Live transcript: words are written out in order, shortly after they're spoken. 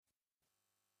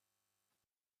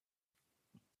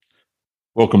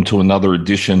Welcome to another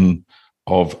edition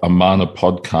of Amana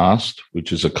Podcast,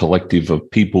 which is a collective of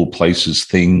people, places,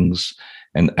 things,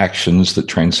 and actions that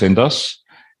transcend us.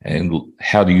 And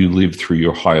how do you live through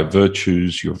your higher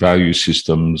virtues, your value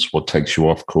systems, what takes you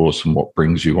off course, and what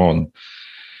brings you on?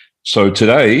 So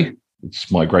today,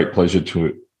 it's my great pleasure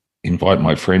to invite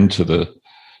my friend to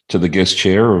the guest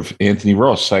chair of Anthony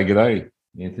Ross. Say good day,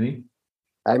 Anthony.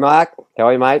 Hey, Mark. How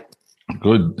are you, mate?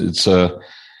 Good.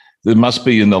 There must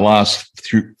be in the last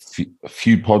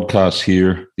few podcasts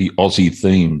here the Aussie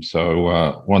theme.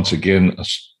 So once again,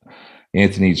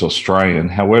 Anthony's Australian.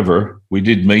 However, we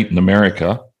did meet in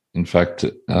America, in fact,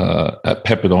 at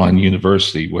Pepperdine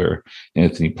University, where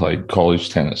Anthony played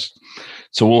college tennis.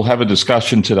 So we'll have a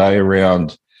discussion today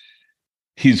around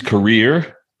his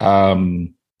career,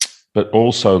 but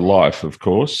also life, of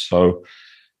course. So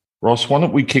Ross, why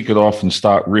don't we kick it off and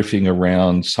start riffing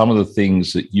around some of the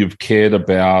things that you've cared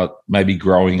about maybe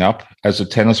growing up as a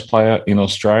tennis player in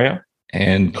Australia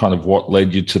and kind of what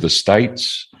led you to the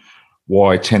States,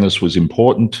 why tennis was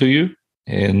important to you,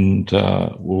 and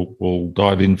we'll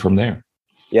dive in from there.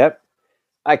 Yep.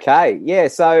 Okay. Yeah,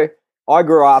 so I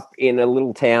grew up in a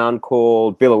little town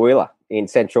called Billawheeler in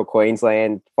central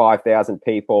Queensland, 5,000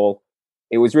 people.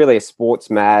 It was really a sports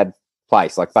mad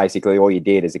place. Like basically all you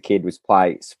did as a kid was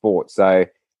play sports. So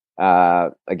I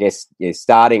guess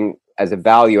starting as a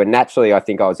value, and naturally I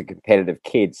think I was a competitive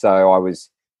kid, so I was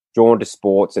drawn to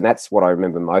sports, and that's what I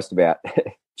remember most about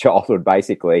childhood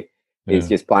basically, is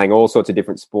just playing all sorts of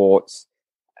different sports.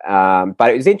 But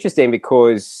it was interesting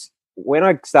because when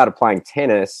I started playing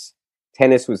tennis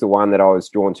was the one that I was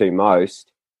drawn to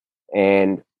most.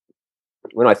 And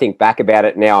when I think back about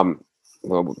it now, I'm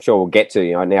sure we'll get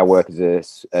to, I now work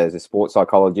as a sports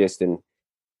psychologist, and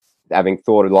having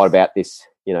thought a lot about this,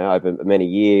 over many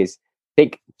years, I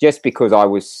think just because I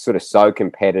was sort of so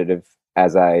competitive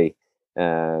as a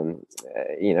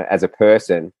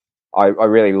person, I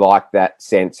really liked that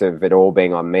sense of it all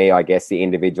being on me, I guess, the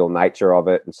individual nature of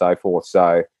it and so forth.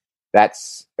 So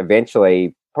that's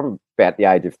eventually, probably about the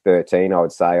age of 13, I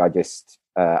would say, I just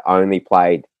only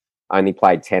played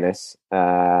tennis,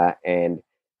 and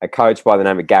a coach by the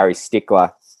name of Gary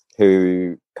Stickler,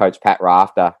 who coached Pat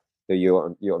Rafter,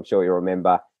 who I'm sure you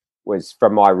remember, was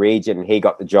from my region. He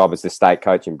got the job as the state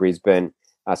coach in Brisbane.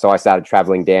 So I started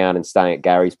traveling down and staying at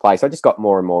Gary's place. I just got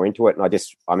more and more into it. And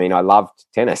I loved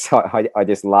tennis. I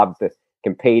just loved the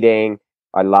competing.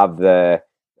 I loved the,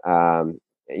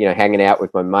 hanging out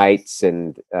with my mates,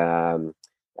 and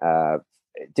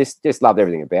just loved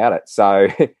everything about it. So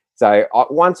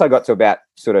once I got to about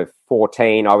sort of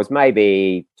 14, I was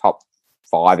maybe top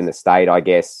 5 in the state, I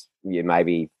guess.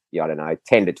 Maybe, I don't know,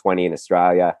 10 to 20 in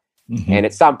Australia. Mm-hmm. And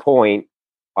at some point,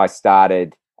 you start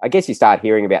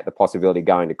hearing about the possibility of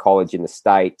going to college in the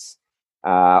States.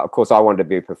 Of course, I wanted to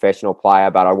be a professional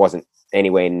player, but I wasn't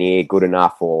anywhere near good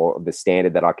enough or the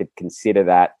standard that I could consider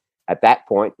that at that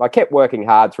point. I kept working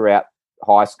hard throughout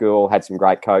high school, had some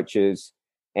great coaches.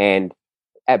 And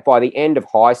by the end of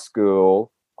high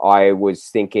school, I was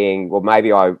thinking, well,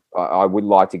 maybe I would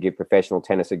like to give professional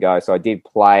tennis a go. So I did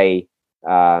play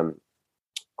on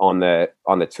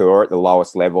the tour at the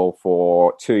lowest level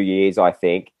for 2 years, I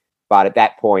think. But at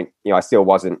that point, I still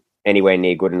wasn't anywhere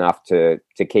near good enough to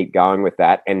keep going with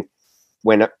that. And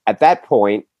when at that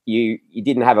point, you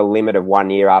didn't have a limit of 1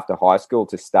 year after high school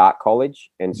to start college.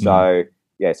 And so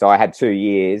I had 2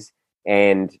 years,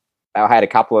 and I had a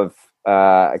couple of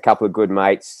good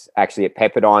mates actually at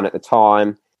Pepperdine at the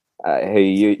time, who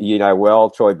you know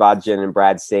well, Troy Budgeon and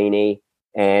Brad Seeney.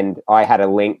 And I had a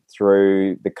link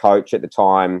through the coach at the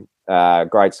time,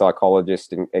 great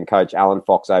psychologist and coach Alan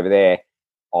Fox over there.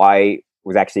 I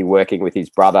was actually working with his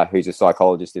brother, who's a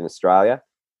psychologist in Australia.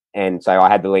 And so I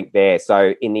had the link there.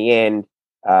 So in the end,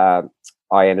 I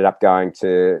ended up going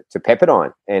to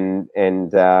Pepperdine and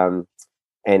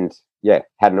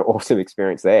had an awesome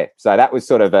experience there. So that was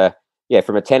sort of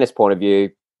from a tennis point of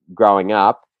view, growing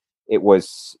up, it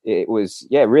was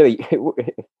really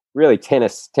really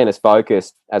tennis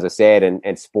focused, as I said,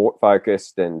 and sport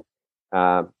focused, and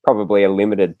probably a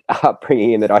limited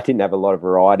upbringing in that I didn't have a lot of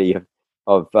variety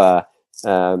of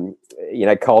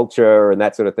culture and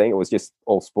that sort of thing. It was just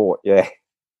all sport. Yeah.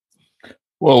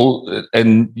 Well,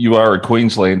 and you are a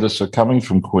Queenslander, so coming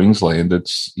from Queensland,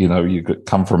 it's, you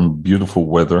come from beautiful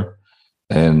weather,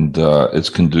 and it's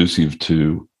conducive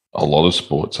to a lot of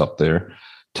sports up there.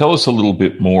 Tell us a little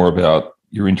bit more about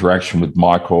your interaction with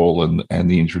Michael and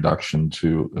the introduction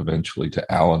to eventually to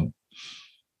Alan.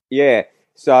 Yeah.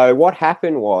 So what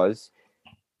happened was,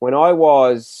 when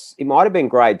it might have been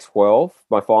grade 12,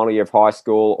 my final year of high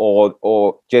school,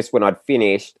 or just when I'd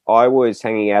finished, I was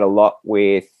hanging out a lot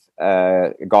with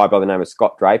a guy by the name of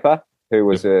Scott Draper, who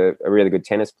was a really good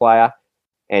tennis player,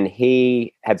 and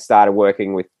he had started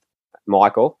working with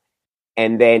Michael.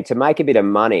 And then to make a bit of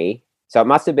money, so it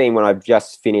must have been when I've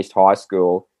just finished high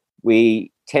school,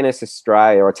 Tennis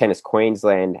Australia or Tennis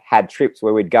Queensland had trips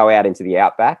where we'd go out into the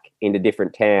outback, into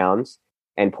different towns,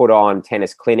 and put on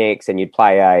tennis clinics, and you'd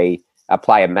play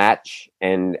a match,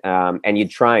 and you'd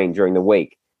train during the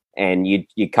week, and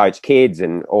you'd coach kids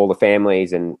and all the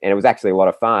families, and it was actually a lot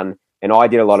of fun. And I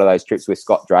did a lot of those trips with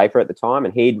Scott Draper at the time,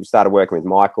 and he'd started working with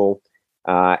Michael,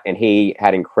 and he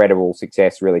had incredible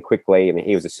success really quickly. I mean,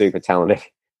 he was a super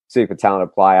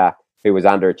talented player who was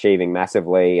underachieving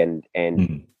massively,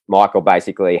 and Michael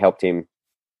basically helped him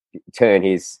turn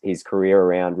his career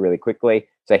around really quickly.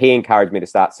 So he encouraged me to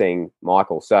start seeing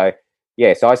Michael. So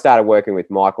so I started working with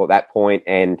Michael at that point,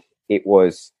 and it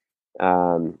was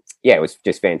it was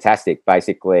just fantastic.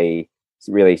 Basically, it's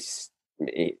really,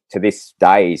 to this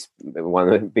day, he's one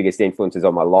of the biggest influences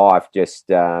on my life.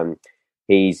 Just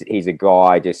he's a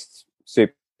guy just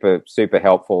super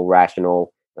helpful,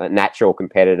 rational, natural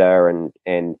competitor,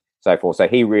 and so forth. So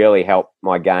he really helped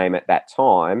my game at that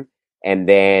time. And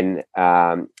then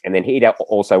he'd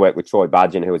also worked with Troy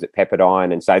Budgeon, who was at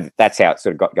Pepperdine, and so that's how it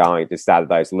sort of got going. It just started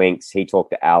those links. He talked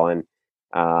to Alan.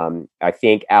 I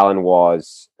think Alan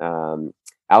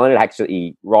had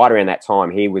actually, right around that time,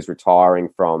 he was retiring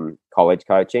from college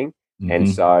coaching, and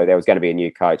so there was going to be a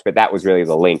new coach. But that was really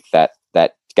the link that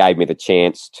gave me the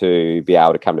chance to be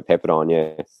able to come to Pepperdine.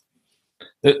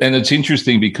 Yeah, and it's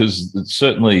interesting because it's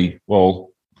certainly, well,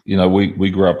 you know,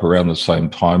 we grew up around the same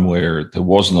time where there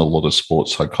wasn't a lot of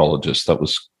sports psychologists. That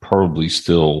was probably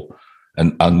still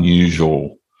an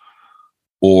unusual,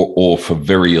 or for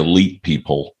very elite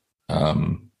people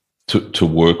to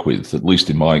work with, at least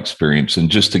in my experience.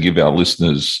 And just to give our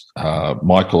listeners,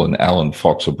 Michael and Alan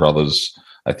Fox are brothers.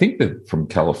 I think they're from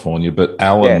California, but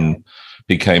Alan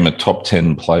became a top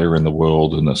 10 player in the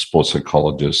world and a sports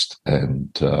psychologist,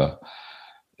 and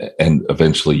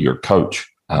eventually your coach.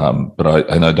 But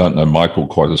I don't know Michael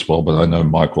quite as well, but I know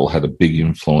Michael had a big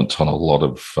influence on a lot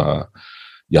of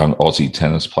young Aussie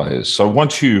tennis players. So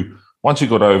once you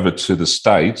got over to the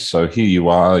States, so here you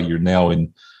are, you're now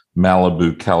in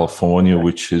Malibu, California,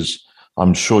 which is,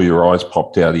 I'm sure your eyes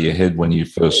popped out of your head when you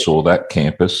first saw that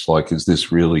campus. Like, is this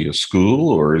really a school,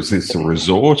 or is this a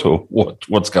resort, or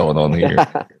what's going on here?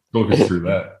 Talk us through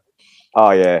that.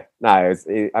 Oh yeah, no,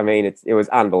 it was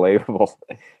unbelievable.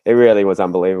 It really was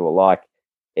unbelievable. Like,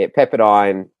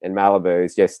 Pepperdine and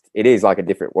Malibu it is like a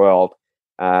different world.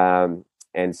 And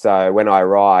so when I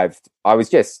arrived, I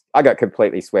got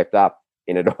completely swept up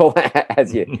in it all,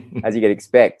 as you could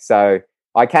expect. So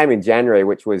I came in January,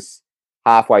 which was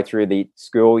halfway through the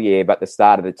school year, but the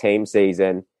start of the team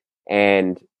season.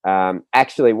 And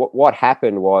actually what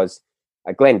happened was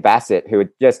Glenn Bassett, who had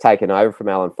just taken over from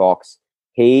Alan Fox,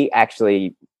 he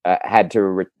actually had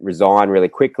to resign really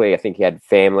quickly. I think he had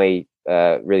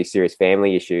really serious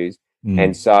family issues.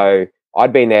 And so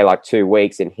I'd been there like 2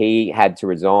 weeks, and he had to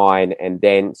resign. And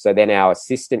then our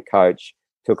assistant coach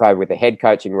took over with the head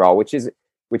coaching role, which was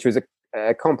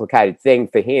a complicated thing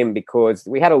for him, because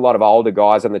we had a lot of older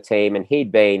guys on the team, and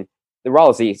the role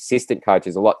as the assistant coach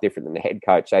is a lot different than the head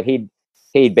coach. So he'd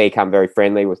become very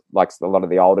friendly with like a lot of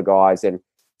the older guys. And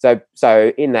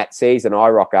so in that season, I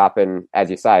rock up, and as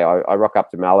you say, I rock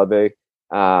up to Malibu,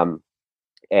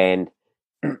 and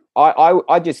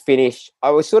I just finished.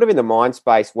 I was sort of in the mind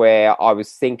space where I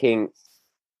was thinking,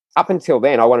 up until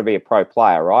then, I want to be a pro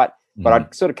player, right? But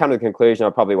I'd sort of come to the conclusion I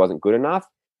probably wasn't good enough.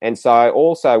 And so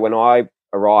also when I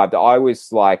arrived, I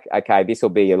was like, okay, this will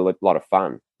be a lot of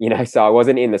fun, you know? So I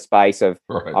wasn't in the space of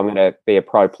I'm going to be a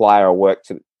pro player or work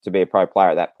to be a pro player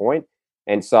at that point.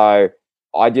 And so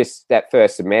that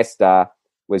first semester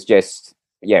was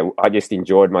I just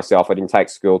enjoyed myself. I didn't take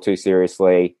school too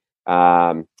seriously.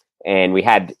 And we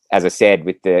had, as I said,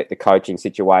 with the coaching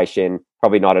situation,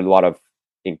 probably not a lot of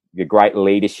great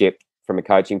leadership from a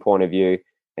coaching point of view.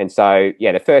 And so,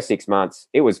 the first 6 months,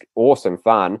 it was awesome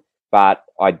fun. But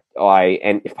and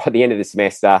by the end of the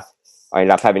semester, I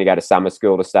ended up having to go to summer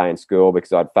school to stay in school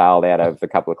because I'd failed out of a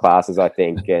couple of classes, I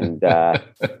think, and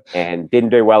and didn't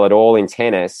do well at all in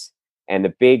tennis.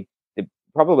 And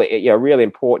probably a really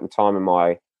important time in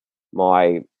my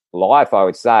life, I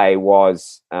would say,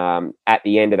 was at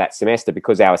the end of that semester,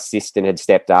 because our assistant had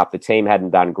stepped up. The team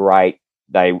hadn't done great.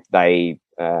 A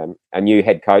new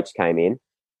head coach came in,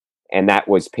 and that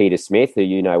was Peter Smith, who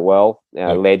you know well,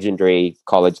 legendary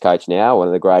college coach now, one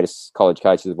of the greatest college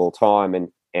coaches of all time.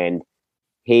 And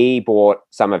he brought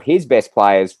some of his best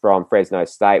players from Fresno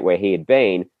State, where he had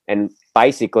been. And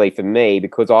basically for me,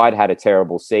 because I'd had a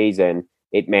terrible season,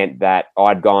 it meant that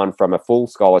I'd gone from a full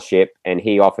scholarship, and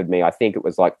he offered me, I think it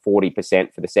was like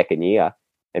 40% for the second year.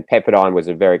 And Pepperdine was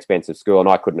a very expensive school, and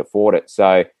I couldn't afford it.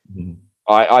 So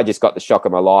I just got the shock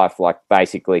of my life, like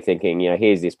basically thinking,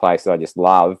 here's this place that I just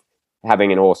love,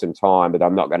 having an awesome time, but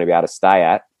I'm not going to be able to stay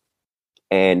at.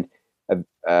 And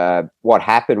what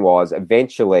happened was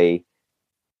eventually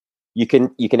you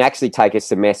can actually take a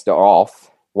semester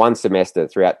off, one semester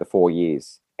throughout the 4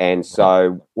 years. And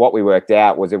so what we worked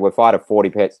out was if I had a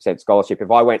 40% scholarship, if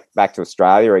I went back to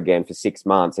Australia again for 6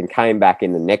 months and came back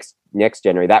in the next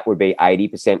January, that would be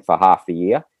 80% for half the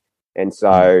year. And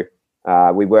so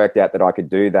we worked out that I could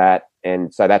do that.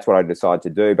 And so that's what I decided to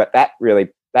do. But that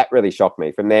really shocked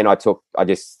me. From then I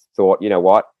just thought, you know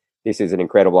what, this is an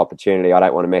incredible opportunity. I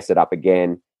don't want to mess it up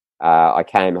again. I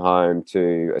came home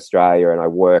to Australia and I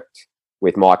worked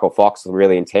with Michael Fox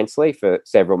really intensely for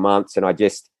several months. And I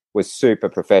just was super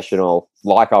professional,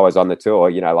 like I was on the tour,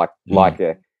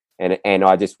 and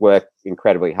I just worked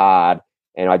incredibly hard.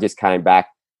 And I just came back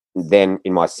then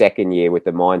in my second year with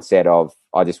the mindset of,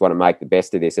 I just want to make the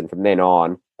best of this. And from then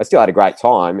on, I still had a great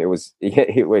time. It was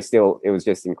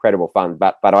just incredible fun,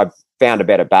 but I found a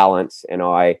better balance, and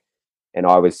I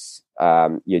was,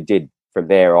 from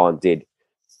there on, did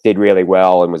really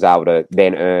well, and was able to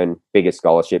then earn bigger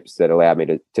scholarships that allowed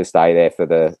me to stay there for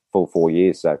the full 4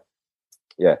 years. So,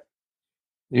 yeah.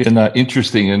 Yeah,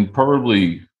 interesting. And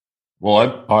probably,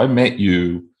 well, I met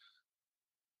you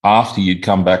after you'd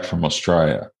come back from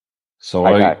Australia. So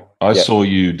okay. I saw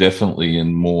you definitely in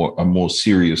a more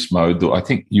serious mode. I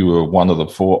think you were one of the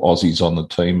 4 Aussies on the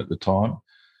team at the time.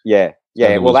 Yeah.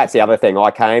 Yeah. So that's the other thing.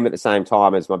 I came at the same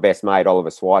time as my best mate,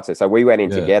 Oliver Schweitzer. So we went in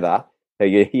together. So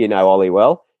you know Ollie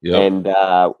well. Yep.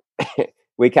 And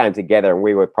we came together, and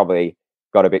we were probably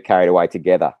got a bit carried away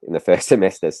together in the first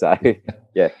semester. So,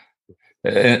 yeah.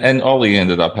 And Ollie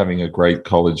ended up having a great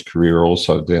college career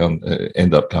also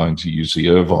ended up going to UC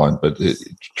Irvine, but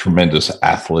tremendous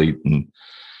athlete. And,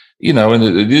 and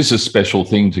it is a special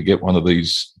thing to get one of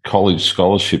these college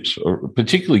scholarships,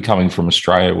 particularly coming from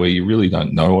Australia, where you really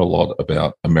don't know a lot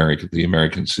about the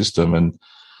American system. And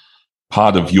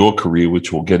part of your career,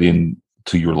 which we'll get into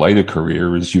your later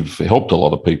career, is you've helped a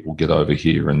lot of people get over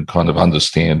here and kind of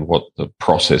understand what the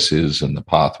process is and the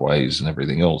pathways and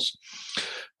everything else.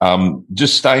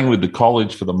 Just staying with the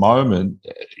college for the moment,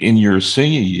 in your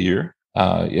senior year,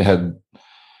 you had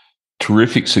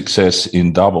terrific success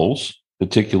in doubles,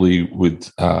 particularly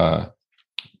with our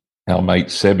mate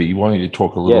Sebi. Why don't you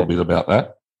talk a little bit about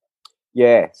that?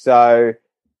 Yeah. So,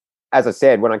 as I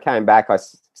said, when I came back, I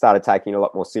started taking it a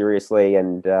lot more seriously,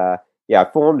 and I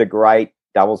formed a great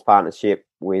doubles partnership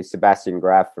with Sebastian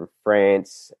Graf from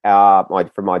France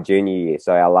from my junior year.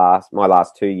 So my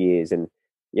last 2 years, and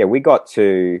we got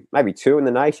to maybe 2 in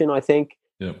the nation, I think,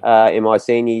 in my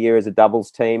senior year as a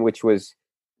doubles team, which was,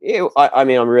 I'm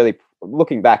really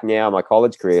looking back now on my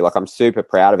college career, like I'm super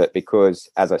proud of it, because,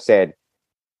 as I said,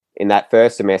 in that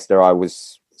first semester, I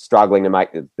was struggling to make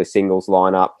the singles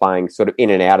lineup, playing sort of in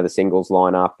and out of the singles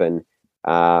lineup, and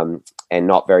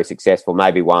not very successful.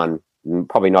 Maybe won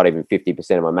probably not even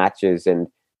 50% of my matches, and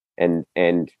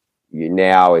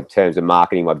now in terms of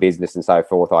marketing my business and so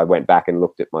forth, I went back and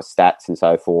looked at my stats and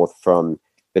so forth from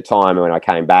the time when I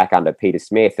came back under Peter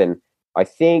Smith, and I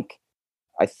think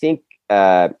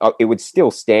it would still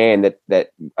stand that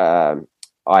I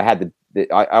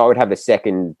would have the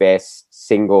second best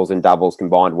singles and doubles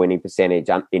combined winning percentage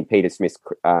in Peter Smith's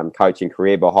coaching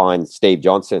career, behind Steve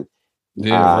Johnson.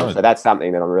 Right. So that's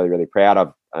something that I'm really, really proud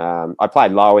of. I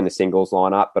played low in the singles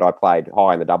lineup, but I played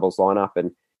high in the doubles lineup,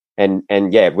 and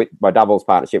my doubles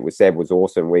partnership with Seb was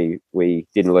awesome. We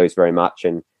didn't lose very much,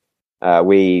 and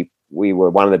we were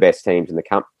one of the best teams in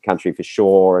the country for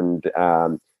sure. And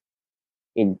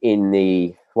in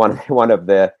the one of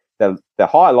the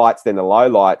highlights, then the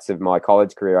lowlights of my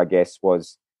college career, I guess,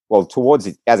 was, well,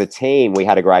 as a team, we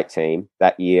had a great team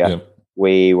that year. Yeah.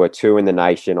 We were 2 in the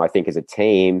nation, I think, as a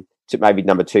team, to maybe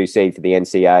number 2 seed for the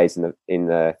NCAAs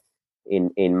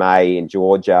in May in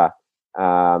Georgia,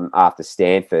 after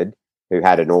Stanford, who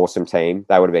had an awesome team.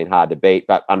 They would have been hard to beat,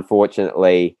 but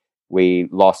unfortunately, we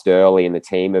lost early in the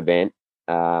team event.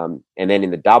 And then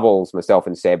in the doubles, myself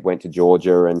and Seb went to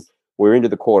Georgia, and we were into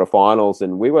the quarterfinals,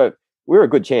 and we were a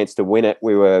good chance to win it.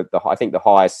 We were I think the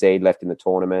highest seed left in the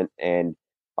tournament, and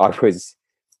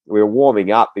we were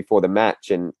warming up before the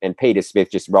match, and Peter Smith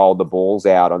just rolled the balls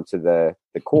out onto the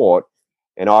court,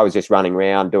 and I was just running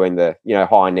around doing the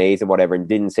high knees and whatever, and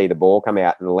didn't see the ball come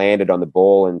out, and landed on the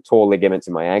ball and tore ligaments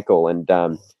in my ankle,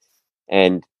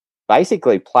 and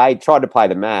basically tried to play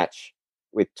the match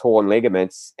with torn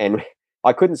ligaments, and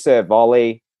I couldn't serve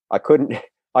volley. I couldn't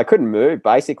I couldn't move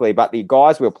basically, but the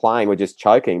guys we were playing were just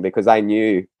choking because they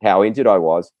knew how injured I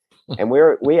was. And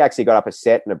we actually got up a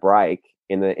set and a break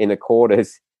in the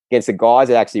quarters against the guys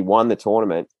that actually won the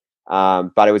tournament.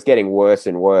 But it was getting worse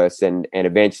and worse, and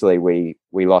eventually we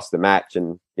lost the match,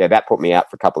 and that put me out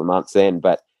for a couple of months then.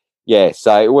 But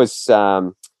so it was.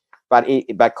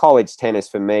 But college tennis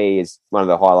for me is one of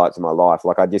the highlights of my life.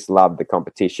 Like I just love the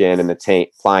competition and the team,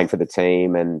 playing for the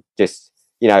team, and just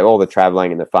all the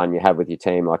traveling and the fun you have with your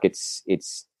team. Like it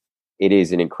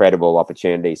is an incredible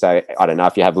opportunity. So I don't know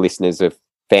if you have listeners of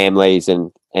families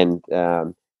and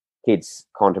kids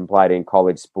contemplating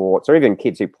college sports, or even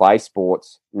kids who play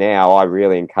sports now. I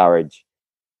really encourage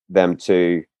them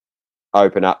to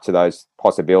open up to those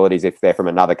possibilities if they're from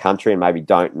another country and maybe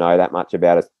don't know that much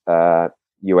about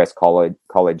US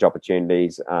college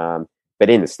opportunities. But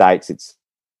in the States, it's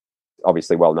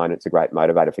obviously well known. It's a great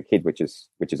motivator for kids, which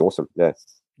is awesome.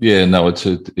 Yeah, no, it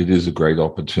is a great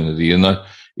opportunity. And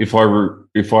if I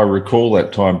recall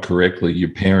that time correctly, your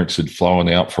parents had flown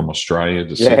out from Australia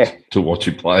to watch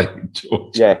you play.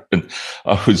 And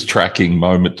I was tracking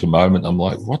moment to moment. I'm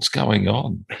like, what's going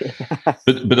on?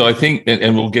 but I think,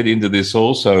 and we'll get into this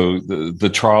also,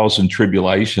 the trials and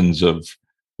tribulations of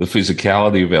the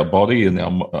physicality of our body and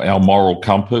our moral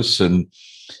compass. And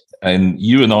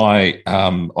you and I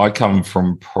come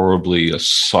from probably a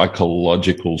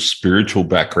psychological, spiritual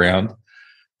background,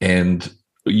 and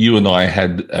you and I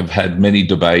have had many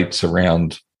debates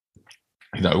around,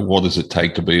 what does it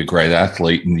take to be a great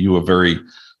athlete? And you were very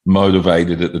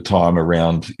motivated at the time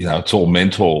around, it's all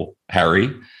mental,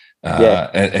 Harry.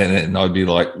 And I'd be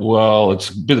like, well, it's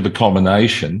a bit of a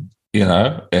combination,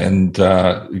 and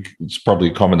it's probably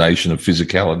a combination of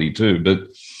physicality too, but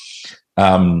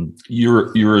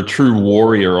you're a true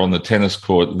warrior on the tennis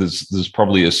court. There's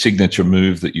probably a signature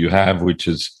move that you have, which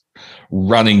is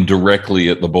running directly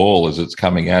at the ball as it's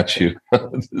coming at you.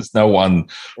 There's no one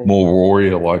more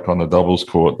warrior like on a doubles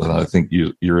court than I think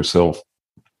you yourself.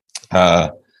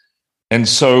 And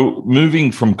so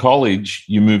moving from college,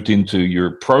 you moved into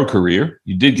your pro career.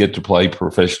 You did get to play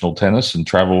professional tennis and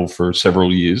travel for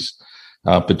several years,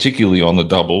 particularly on the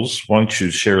doubles. Why don't you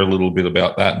share a little bit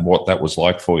about that and what that was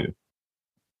like for you?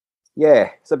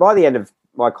 Yeah. So by the end of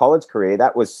my college career,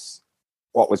 that was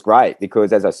what was great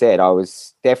because, as I said, I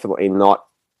was definitely not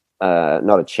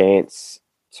a chance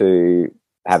to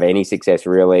have any success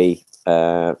really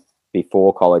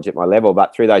before college at my level.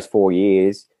 But through those 4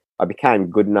 years, I became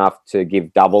good enough to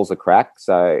give doubles a crack.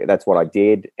 So that's what I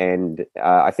did. And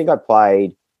I think I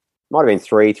played, might have been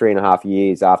 3.5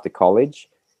 years after college.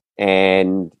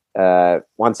 And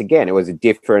once again, it was a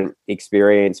different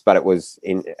experience, but it was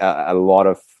in a lot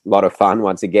of fun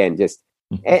once again, just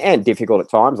and difficult at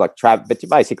times, but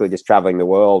basically just traveling the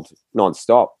world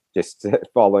nonstop, just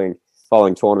following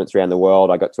tournaments around the world.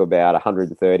 I got to about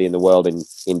 130 in the world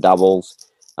in doubles.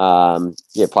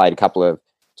 Played a couple of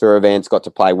tour events, got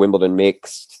to play Wimbledon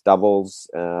mixed doubles.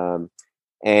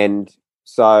 And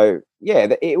so,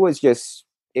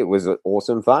 it was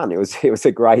awesome fun. It was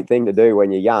a great thing to do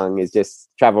when you're young, is just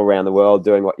travel around the world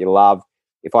doing what you love.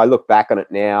 If I look back on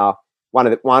it now, one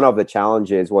of the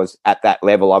challenges was at that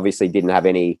level, obviously didn't have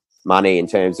any money in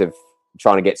terms of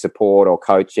trying to get support or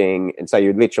coaching. And so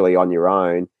you're literally on your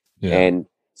own. Yeah. And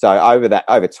so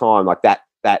over time, like that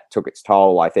took its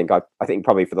toll. I think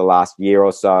probably for the last year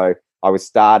or so, I was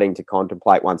starting to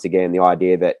contemplate once again the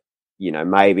idea that,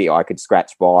 maybe I could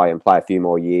scratch by and play a few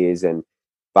more years.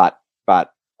 But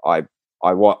I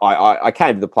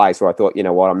came to the place where I thought,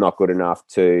 I'm not good enough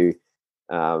to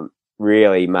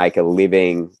really make a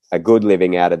good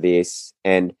living out of this.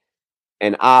 And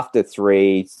after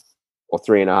 3 or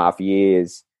 3.5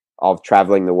 years of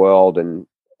traveling the world and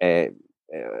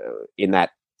in that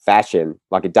fashion,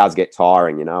 like it does get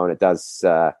tiring, and it does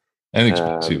and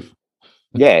expensive.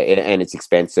 And it's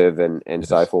expensive and yes.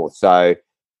 So forth. So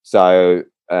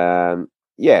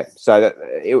that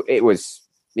it was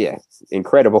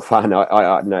incredible fun.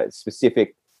 I know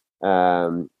specific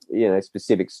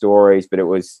specific stories, but it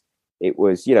was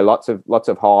lots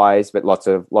of highs, but lots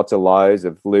of lows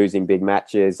of losing big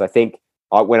matches. I think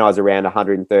when I was around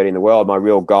 130 in the world, my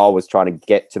real goal was trying to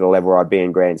get to the level where I'd be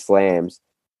in Grand Slams,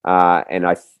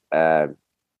 and there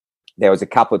was a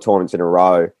couple of tournaments in a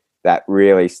row that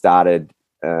really started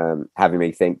having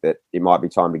me think that it might be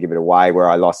time to give it away, where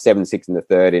I lost 7-6 in the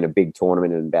third in a big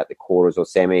tournament in about the quarters or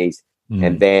semis.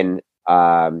 And then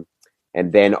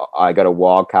I got a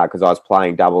wild card because I was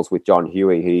playing doubles with John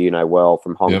Huey, who well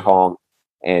from Hong Kong,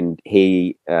 and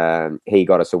he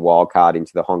got us a wild card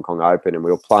into the Hong Kong Open, and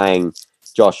we were playing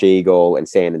Josh Eagle and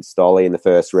Sandon Stolly in the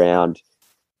first round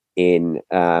in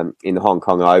the Hong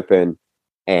Kong Open,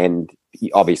 and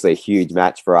obviously a huge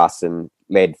match for us, and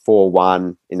led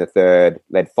 4-1 in the third,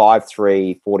 led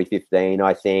 5-3, 40-15,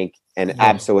 I think, and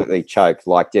absolutely choked,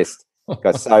 like just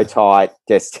got so tight,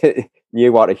 just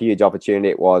knew what a huge opportunity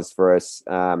it was for us.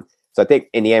 So I think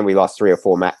in the end we lost 3 or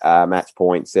 4 match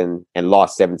points and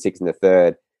lost 7-6 in the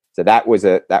third. So that was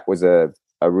a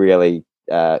really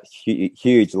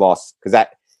huge loss, because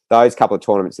those couple of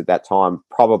tournaments at that time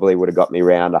probably would have got me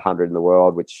around 100 in the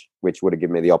world, which would have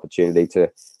given me the opportunity to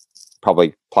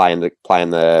probably play in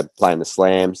the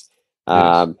slams.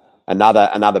 Yes.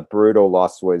 Another brutal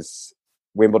loss was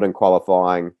Wimbledon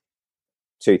qualifying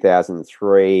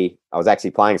 2003. I was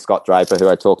actually playing Scott Draper, who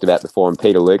I talked about before, and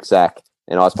Peter Luxak,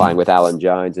 and I was playing with Alan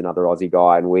Jones, another Aussie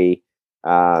guy, and we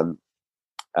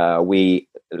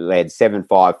led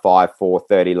 7-5, 5-4,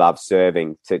 30 love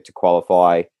serving to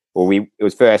qualify. Well, it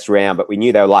was first round, but we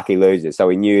knew they were lucky losers, so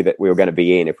we knew that we were going to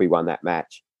be in if we won that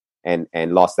match, and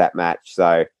lost that match.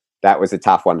 So that was a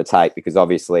tough one to take, because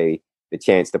obviously the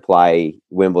chance to play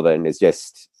Wimbledon is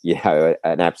just,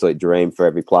 an absolute dream for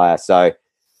every player. So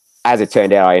as it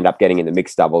turned out, I ended up getting in the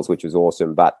mixed doubles, which was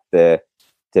awesome. But to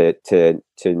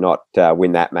not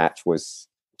win that match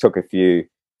took a few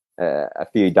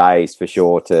days for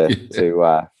sure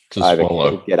to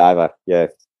get over. Yeah.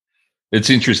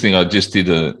 It's interesting. I just did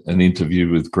an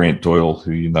interview with Grant Doyle,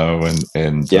 who you know,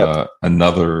 and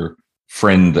another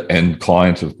friend and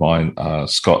client of mine,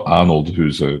 Scott Arnold,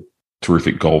 who's a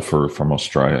terrific golfer from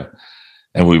Australia.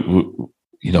 And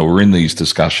we're in these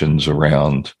discussions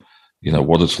around,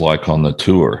 what it's like on the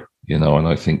tour, and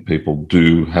I think people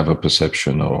do have a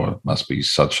perception, it must be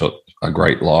such a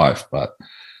great life, but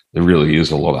there really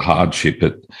is a lot of hardship.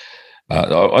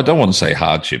 I don't want to say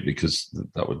hardship, because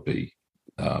that would be,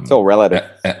 it's all relative.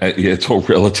 It's all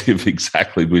relative,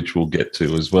 exactly, which we'll get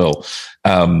to as well.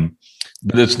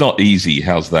 But it's not easy.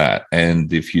 How's that?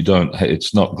 And if you don't,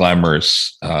 it's not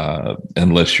glamorous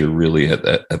unless you're really at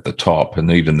the top.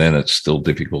 And even then, it's still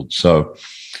difficult. So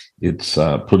it's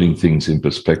putting things in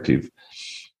perspective.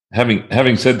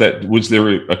 Having said that, was there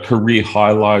a career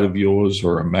highlight of yours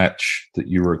or a match that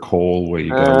you recall where you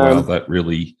go, wow, that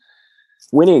really...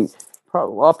 Winning,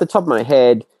 off the top of my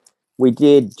head,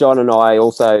 John and I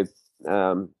also,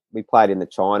 we played in the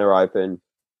China Open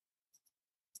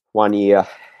one year,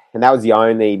 and that was the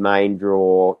only main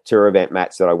draw tour event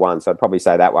match that I won. So I'd probably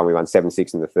say that one we won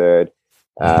 7-6 in the third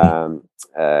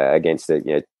against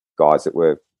the guys that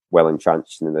were well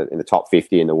entrenched in the top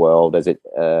 50 in the world as a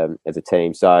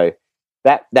team. So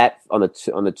that on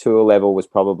the tour level was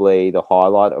probably the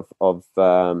highlight of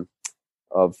my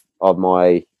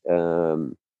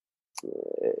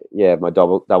my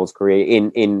doubles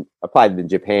career. I played the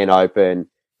Japan Open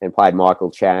and played Michael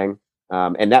Chang.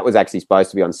 And that was actually supposed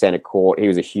to be on centre court. He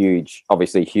was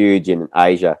obviously huge in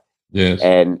Asia. Yes.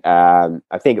 And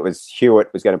I think it was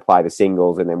Hewitt was going to play the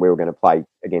singles, and then we were going to play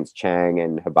against Chang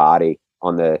and Habati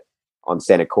on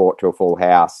centre court to a full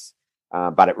house.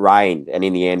 But it rained, and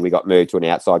in the end we got moved to an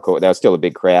outside court. There was still a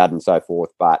big crowd and so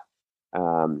forth. But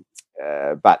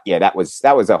yeah, that was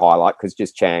a highlight, because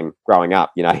just Chang growing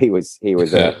up, he was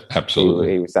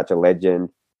absolutely, he was such a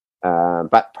legend.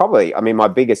 But probably, my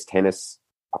biggest tennis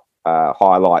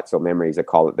highlights or memories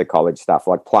are the college stuff,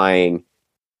 like playing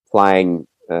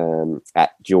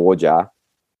at Georgia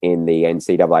in the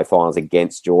NCAA finals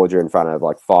against Georgia in front of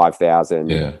like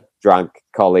 5,000 drunk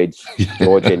college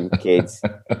Georgian kids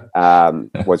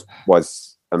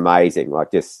was amazing,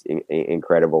 like just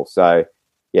incredible. So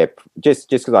yeah, just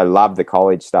because I love the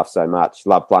college stuff so much,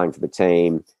 love playing for the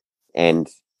team, and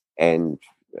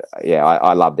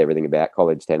I loved everything about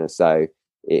college tennis. So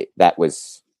that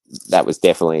was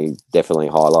definitely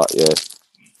a highlight. Yeah.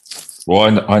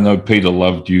 Well, I know Peter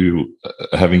loved you,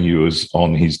 having you as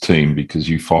on his team, because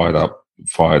you fired up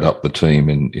the team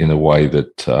in a way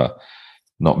that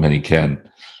not many can.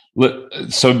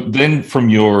 So then, from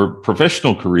your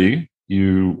professional career,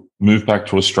 you moved back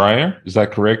to Australia. Is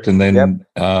that correct? And then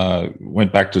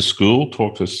went back to school.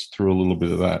 Talk us through a little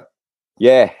bit of that.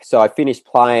 Yeah, so I finished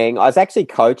playing. I was actually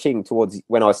coaching towards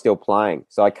when I was still playing.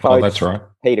 So I coached that's right.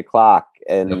 Peter Clark,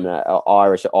 an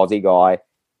Irish Aussie guy.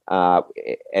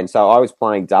 And so I was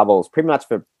playing doubles pretty much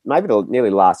for maybe nearly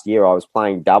last year. I was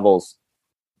playing doubles,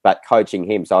 but coaching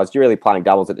him. So I was really playing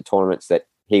doubles at the tournaments that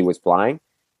he was playing.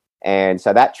 And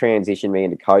so that transitioned me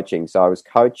into coaching. So I was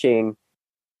coaching.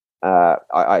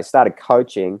 I started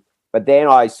coaching, but then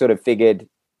I sort of figured,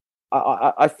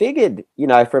 I figured,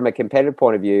 from a competitive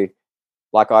point of view,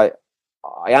 like I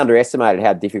underestimated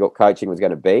how difficult coaching was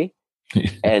going to be.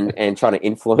 and trying to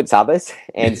influence others.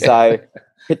 And so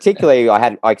particularly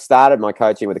I started my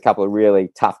coaching with a couple of really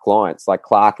tough clients like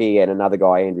Clarkey and another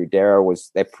guy, Andrew Darrow.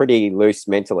 They're pretty loose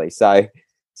mentally. So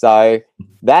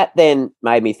that then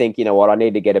made me think, you know what, I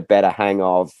need to get a better hang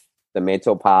of the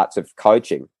mental parts of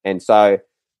coaching. And so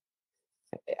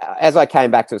as I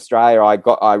came back to Australia,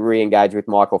 I re-engaged with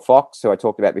Michael Fox, who I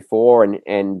talked about before,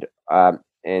 and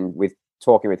with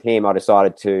talking with him, I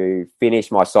decided to finish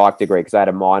my psych degree because I had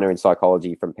a minor in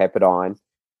psychology from Pepperdine.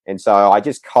 And so I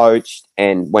just coached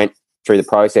and went through the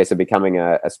process of becoming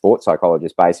a sports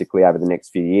psychologist basically over the next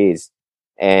few years.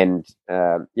 And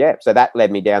so that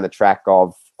led me down the track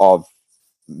of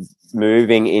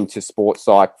moving into sports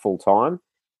psych full time.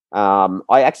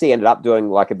 I actually ended up doing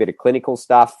like a bit of clinical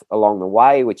stuff along the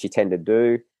way, which you tend to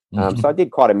do. So I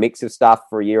did quite a mix of stuff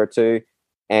for a year or two,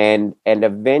 and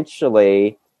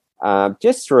eventually,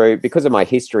 because of my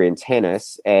history in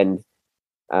tennis, and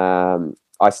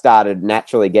I started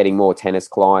naturally getting more tennis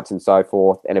clients and so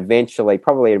forth. And eventually,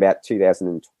 probably in about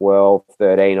 2012,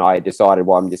 13, I decided,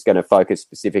 well, I'm just going to focus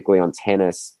specifically on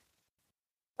tennis.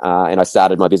 And I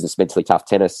started my business, Mentally Tough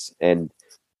Tennis, and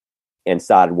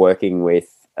started working with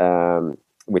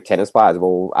tennis players of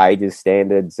all ages,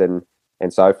 standards, and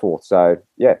so forth. So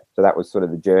that was sort of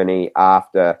the journey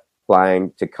after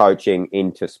playing to coaching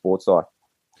into sports psych.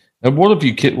 And what have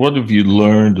you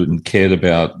learned and cared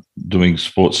about doing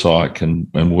sports psych and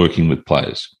working with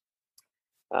players?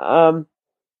 I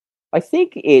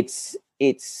think it's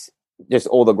just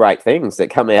all the great things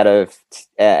that come out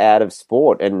of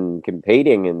sport and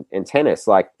competing and tennis,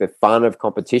 like the fun of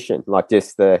competition, like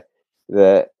just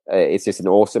it's just an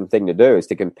awesome thing to do, is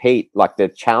to compete, like the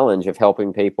challenge of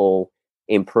helping people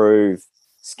improve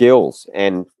skills.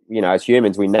 And, you know, as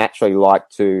humans, we naturally like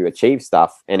to achieve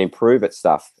stuff and improve at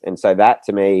stuff. And so that,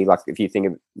 to me, like if you think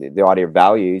of the idea of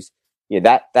values,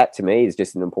 that to me is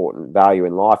just an important value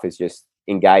in life, is just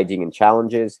engaging in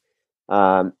challenges.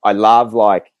 I love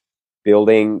like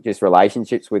building just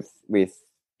relationships with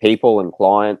people and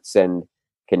clients and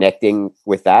connecting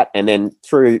with that. And then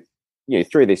through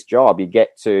this job, you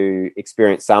get to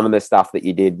experience some of the stuff that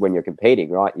you did when you're competing,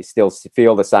 right? You still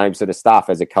feel the same sort of stuff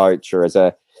as a coach or as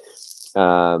a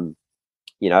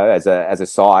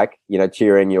psych,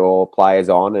 cheering your players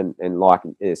on and like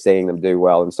seeing them do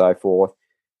well and so forth.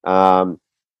 And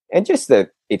just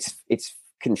it's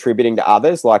contributing to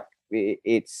others. Like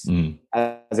it's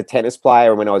as a tennis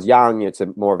player, when I was young, it's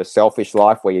more of a selfish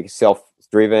life where you're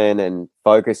self-driven and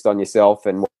focused on yourself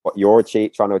and what you're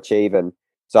trying to achieve and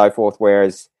so forth.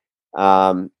 Whereas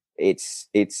I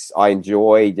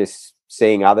enjoy just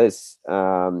seeing others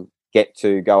get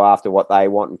to go after what they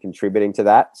want and contributing to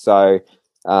that. So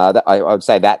I would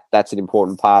say that's an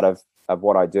important part of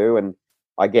what I do. And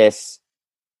I guess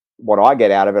what I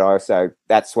get out of it,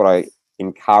 that's what I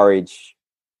encourage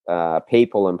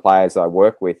people and players I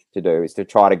work with to do, is to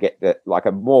try to get a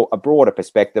broader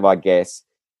perspective, I guess,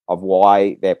 of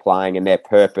why they're playing and their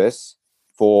purpose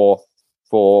for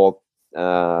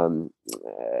playing.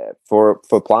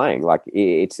 Like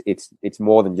it's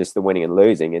more than just the winning and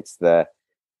losing. It's the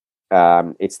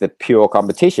pure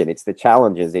competition. It's the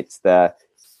challenges. It's the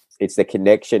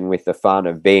connection with the fun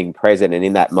of being present and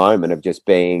in that moment of just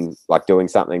being like doing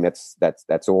something that's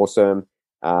awesome.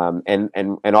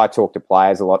 And I talk to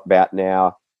players a lot about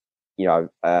now,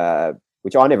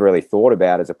 which I never really thought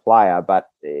about as a player, but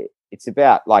it's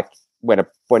about like when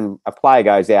a player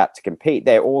goes out to compete,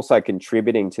 they're also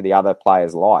contributing to the other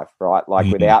player's life, right?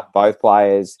 Like without both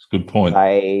players, good point.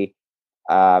 They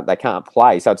can't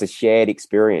play. So it's a shared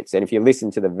experience. And if you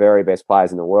listen to the very best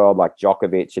players in the world, like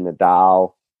Djokovic and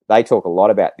Nadal, they talk a lot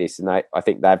about this. And I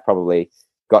think they've probably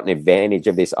got an advantage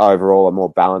of this overall, a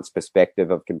more balanced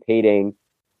perspective of competing.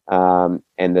 And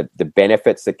the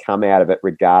benefits that come out of it,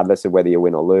 regardless of whether you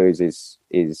win or lose,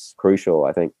 is crucial,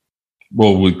 I think.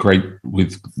 Well,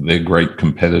 with their great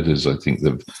competitors, I think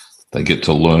they get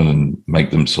to learn and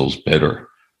make themselves better.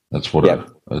 That's what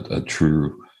a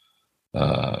true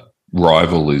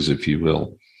rival is, if you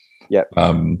will. Yeah.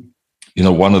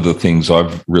 One of the things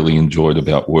I've really enjoyed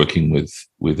about working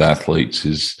with athletes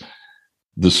is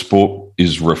the sport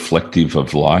is reflective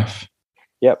of life.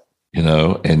 Yep.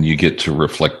 And you get to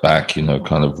reflect back, kind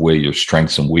of where your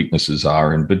strengths and weaknesses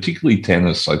are. And particularly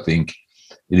tennis, I think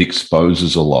it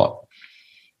exposes a lot.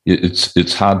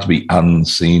 It's hard to be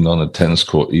unseen on a tennis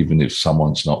court, even if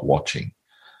someone's not watching.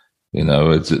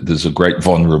 There's a great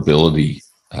vulnerability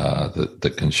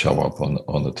that can show up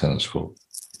on the tennis court.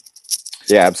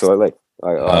 Yeah, absolutely.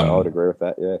 I would agree with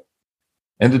that. Yeah.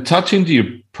 And to touch into your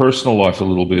personal life a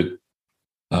little bit,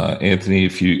 Anthony,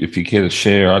 if you care to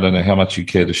share, I don't know how much you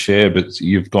care to share, but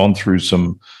you've gone through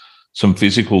some some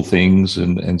physical things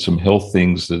and some health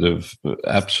things that have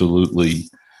absolutely,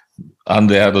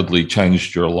 undoubtedly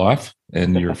changed your life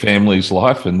and your family's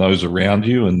life and those around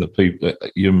you and the people,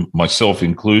 you, myself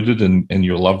included, and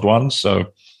your loved ones. So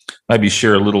maybe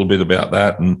share a little bit about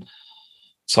that and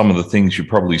some of the things you're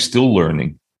probably still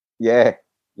learning. Yeah.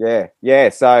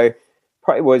 So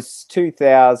it was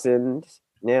 2000.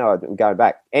 Now I'm going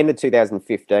back, end of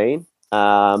 2015.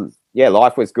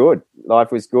 Life was good.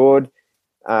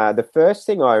 The first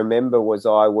thing I remember was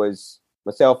I was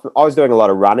doing a lot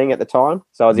of running at the time.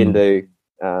 So I was into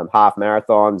half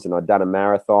marathons, and I'd done a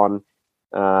marathon.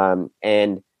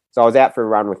 And so I was out for a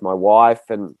run with my wife,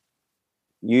 and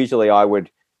usually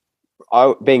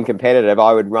being competitive,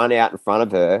 I would run out in front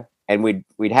of her, and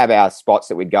we'd have our spots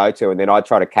that we'd go to, and then I'd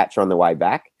try to catch her on the way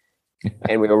back.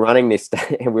 And we were running this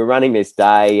day,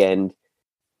 and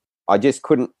I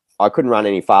couldn't run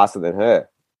any faster than her.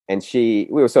 And we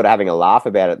were sort of having a laugh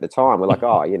about it at the time. We're like,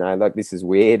 oh, look, this is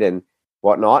weird and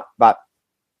whatnot. But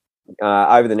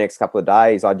over the next couple of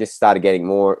days, I just started getting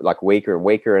more like weaker and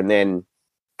weaker. And then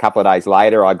a couple of days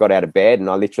later, I got out of bed and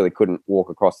I literally couldn't walk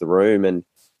across the room. And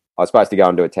I was supposed to go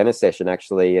and do a tennis session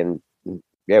actually. And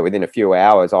yeah, within a few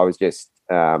hours, I was just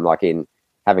in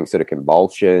having sort of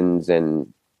convulsions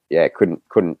and couldn't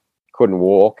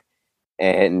walk.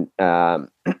 And so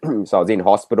I was in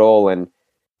hospital, and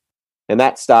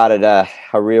that started a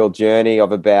real journey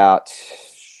of about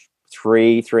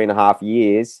three and a half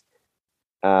years,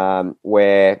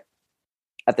 where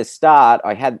at the start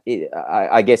I had,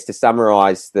 I guess, to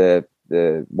summarize the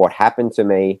what happened to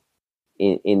me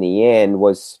in the end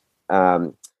was I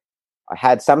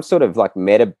had some sort of like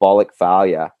metabolic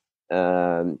failure,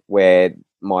 where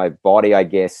my body, I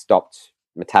guess, stopped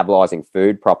metabolizing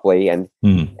food properly, and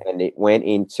it went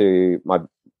into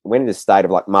a state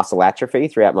of like muscle atrophy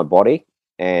throughout my body,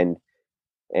 and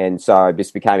so I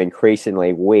just became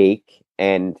increasingly weak,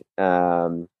 and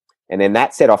then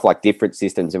that set off like different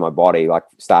systems in my body, like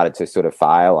started to sort of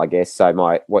fail, I guess. So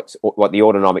what the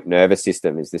autonomic nervous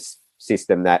system is, this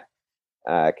system that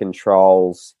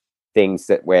controls things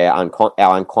that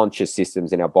our unconscious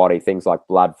systems in our body, things like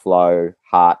blood flow,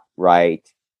 heart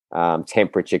rate,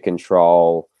 temperature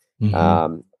control,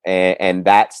 and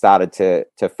that started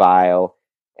to fail,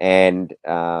 and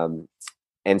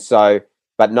so,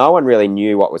 but no one really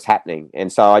knew what was happening,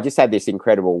 and so I just had this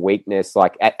incredible weakness.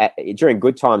 Like during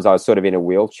good times, I was sort of in a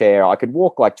wheelchair. I could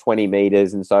walk like 20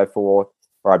 meters and so forth,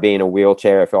 or I'd be in a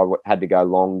wheelchair if I had to go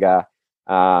longer,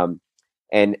 and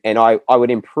I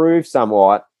would improve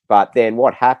somewhat. But then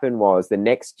what happened was the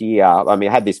next year, I mean,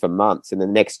 I had this for months, and the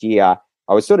next year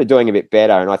I was sort of doing a bit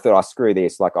better, and I thought, oh, screw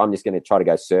this. Like, I'm just going to try to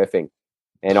go surfing.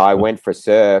 And I went for a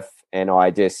surf, and I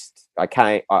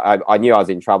knew I was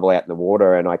in trouble out in the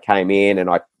water, and I came in and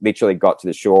I literally got to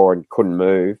the shore and couldn't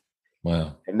move.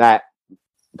 Wow. And that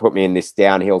put me in this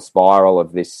downhill spiral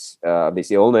of this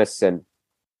illness. And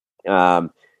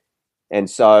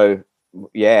so,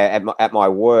 yeah, at my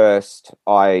worst,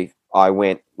 I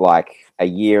went like a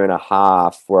year and a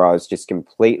half where I was just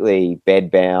completely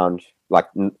bedbound, like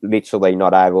literally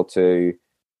not able to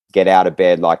get out of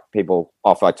bed. Like I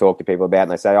talk to people about,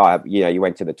 and they say, oh, you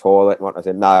went to the toilet and what. I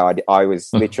said, no, I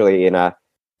was literally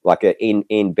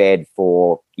in bed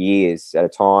for years at a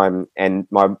time. And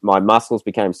my muscles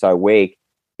became so weak,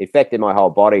 it affected my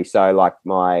whole body. So like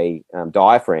my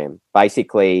diaphragm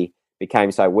basically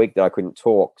became so weak that I couldn't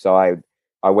talk. So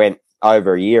I went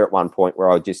over a year at one point where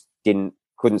I just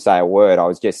couldn't say a word. I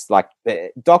was just like,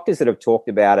 doctors that have talked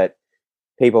about it,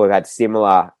 people who've had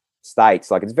similar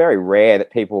states, like it's very rare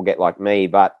that people get like me,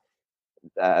 but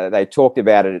they talked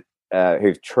about it,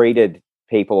 who've treated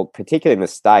people, particularly in the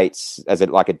States, as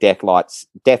like a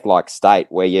death-like state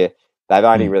where they've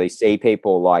only really see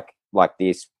people like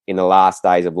this in the last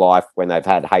days of life when they've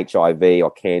had HIV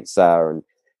or cancer,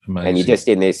 and you're just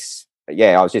in this.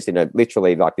 Yeah, I was just in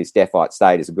literally like this death-like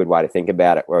state is a good way to think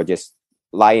about it, where I just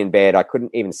lay in bed. I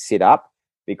couldn't even sit up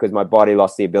because my body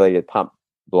lost the ability to pump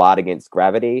blood against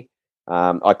gravity.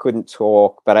 I couldn't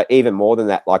talk, but even more than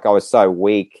that, like I was so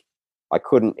weak, I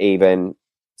couldn't even,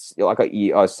 like I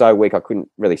was so weak, I couldn't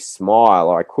really smile,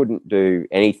 or I couldn't do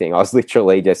anything. I was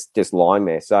literally just lying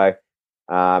there. So,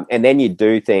 and then you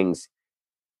do things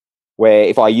where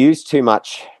if I use too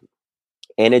much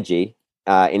energy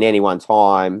in any one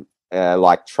time,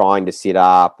 like trying to sit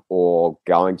up or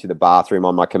going to the bathroom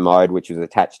on my commode, which was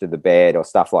attached to the bed, or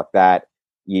stuff like that,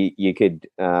 you could,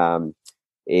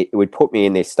 it would put me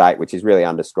in this state, which is really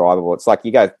undescribable. It's like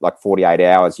you go like 48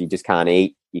 hours, you just can't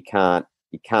eat, you can't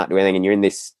do anything, and you're in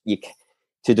this.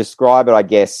 To describe it, I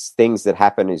guess things that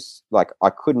happen is like I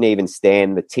couldn't even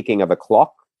stand the ticking of a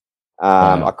clock.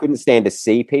 Wow. I couldn't stand to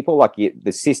see people. Like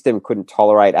the system couldn't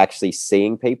tolerate actually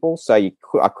seeing people, so I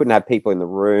couldn't have people in the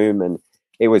room, and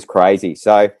it was crazy.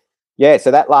 So yeah,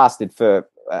 so that lasted for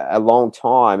a long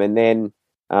time, and then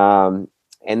I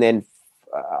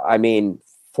mean,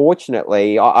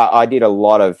 fortunately, I did a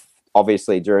lot of,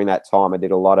 obviously during that time, I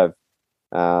did a lot of.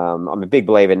 I'm a big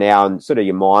believer now in sort of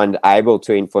your mind able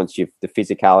to influence the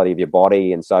physicality of your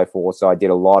body and so forth. So I did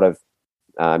a lot of,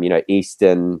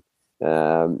 Eastern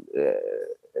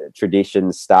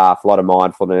tradition stuff, a lot of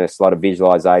mindfulness, a lot of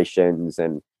visualizations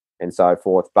and so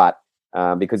forth. But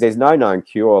because there's no known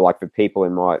cure, like for people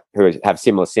who have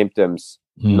similar symptoms,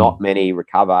 not many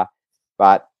recover.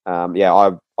 But I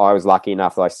was lucky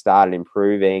enough that I started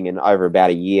improving, and over about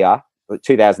a year,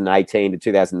 2018 to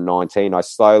 2019, I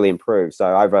slowly improved.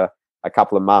 So over a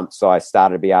couple of months, I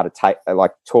started to be able to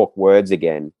talk words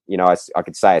again. I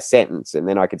could say a sentence, and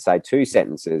then I could say two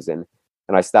sentences, and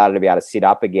I started to be able to sit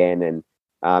up again. And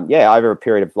over a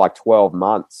period of like 12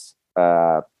 months,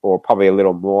 or probably a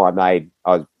little more, I made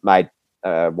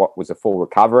what was a full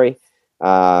recovery.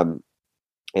 And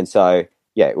so,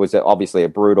 it was obviously a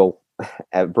brutal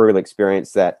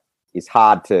experience that is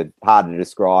hard to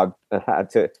describe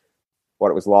to what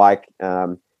it was like.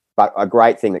 But a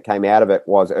great thing that came out of it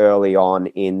was early on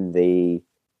in the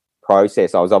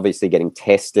process, I was obviously getting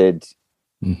tested,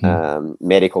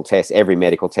 medical tests, every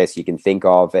medical test you can think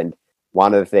of. And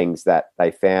one of the things that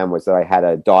they found was that I had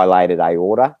a dilated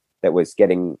aorta that was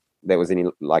getting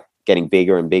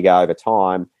bigger and bigger over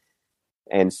time.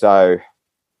 And so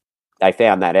they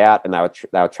found that out, and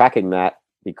they were tracking that,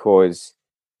 because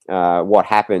what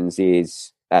happens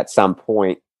is at some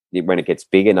point, when it gets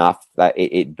big enough, that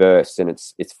it bursts and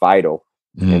it's fatal.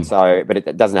 And so, but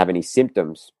it doesn't have any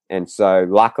symptoms. And so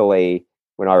luckily,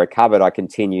 when I recovered, I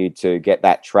continued to get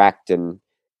that tracked. And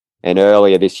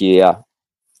earlier this year,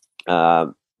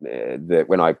 when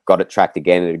I got it tracked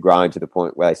again, it had grown to the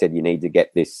point where they said, you need to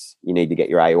get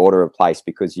your aorta replaced,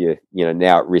 because you're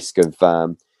now at risk of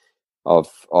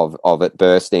it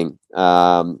bursting.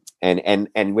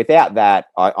 And without that,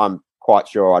 I'm quite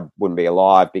sure I wouldn't be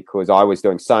alive, because I was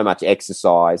doing so much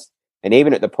exercise. And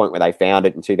even at the point where they found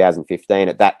it in 2015,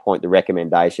 at that point, the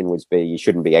recommendation was you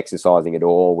shouldn't be exercising at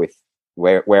all with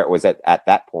where it was at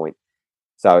that point.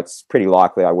 So it's pretty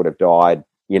likely I would have died,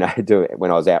 when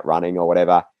I was out running or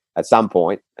whatever at some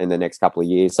point in the next couple of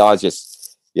years. So I was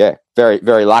just, very,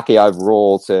 very lucky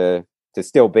overall to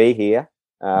still be here.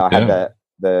 I had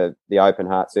the open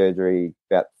heart surgery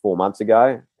about 4 months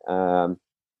ago. So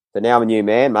now I'm a new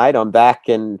man, mate. I'm back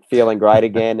and feeling great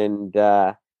again, and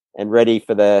ready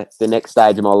for the next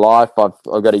stage of my life. I've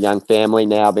got a young family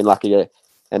now. I've been lucky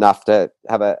enough to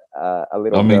have a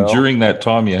little girl. During that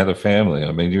time you had a family.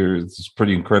 It's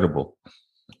pretty incredible.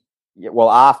 Yeah,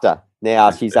 well, after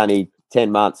now she's only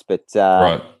 10 months, but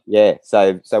right. Yeah.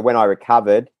 So when I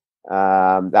recovered,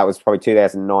 that was probably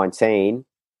 2019.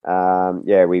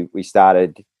 We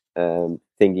started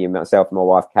thinking, myself and my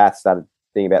wife Kath started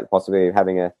thinking about the possibility of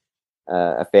having a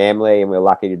family, and we were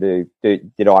lucky to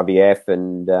did IVF,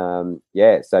 and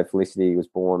so Felicity was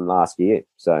born last year.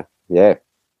 So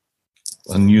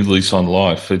a new lease on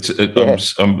life. I'm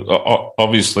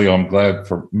glad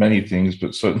for many things,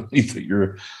 but certainly that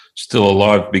you're still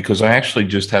alive, because I actually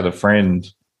just had a friend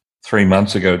 3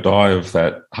 months ago die of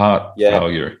that heart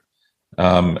failure.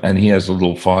 And he has a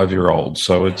little 5-year-old.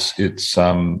 So it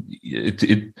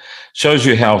shows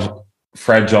you how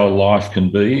fragile life can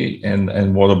be,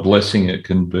 and what a blessing it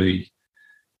can be.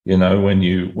 When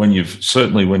you've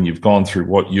gone through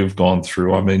what you've gone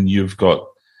through. You've got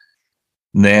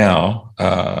now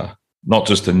not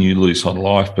just a new lease on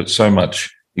life, but so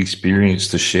much experience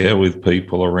to share with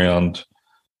people around,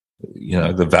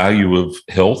 the value of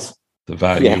health, the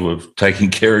value of taking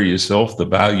care of yourself, the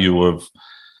value of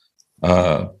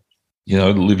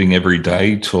living every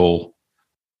day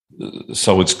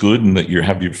so it's good, and that you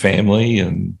have your family,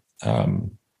 and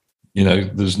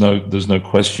there's no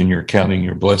question you're counting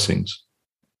your blessings.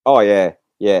 Oh yeah.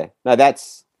 No,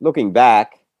 that's, looking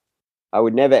back, I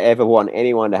would never ever want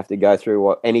anyone to have to go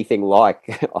through anything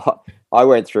like I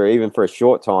went through, even for a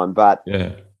short time. But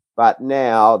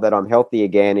now that I'm healthy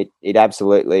again, it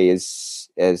absolutely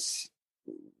has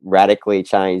radically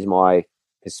changed my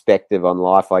perspective on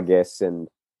life, I guess. And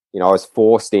I was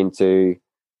forced into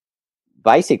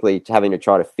basically having to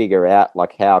try to figure out,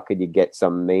 like, how could you get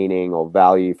some meaning or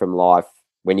value from life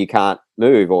when you can't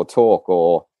move or talk,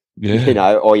 or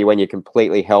when you're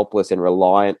completely helpless and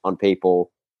reliant on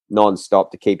people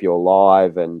non-stop to keep you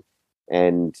alive, and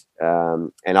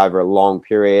over a long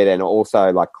period, and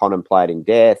also like contemplating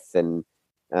death and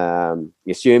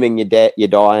assuming you're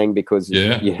dying because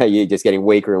you're just getting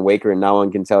weaker and weaker, and no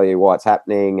one can tell you what's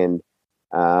happening, and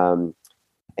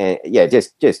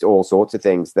just all sorts of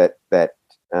things that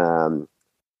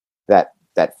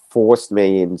forced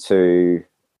me into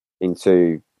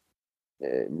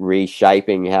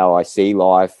reshaping how I see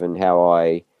life and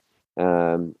how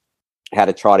to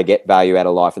try to get value out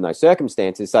of life in those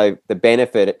circumstances. So the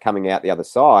benefit at coming out the other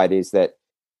side is that,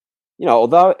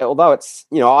 although it's,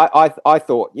 I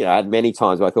thought, many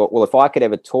times I thought, well, if I could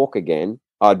ever talk again,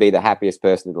 I'd be the happiest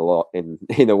person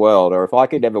in the world. Or if I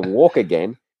could ever walk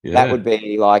again, that would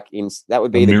be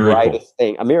the greatest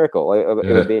thing, a miracle. It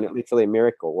would be literally a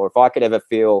miracle. Or if I could ever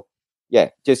feel,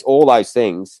 just all those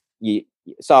things.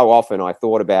 So often I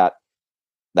thought about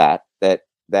that,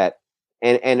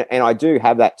 and I do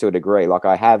have that to a degree. Like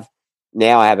I have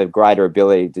a greater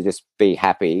ability to just be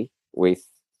happy with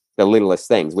the littlest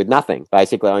things, with nothing,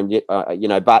 basically.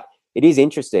 But it is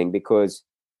interesting because,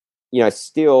 I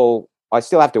still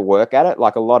have to work at it.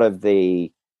 Like a lot of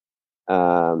the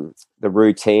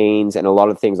routines and a lot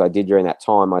of things I did during that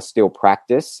time, I still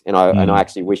practice, and I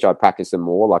actually wish I'd practice them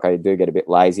more. Like I do get a bit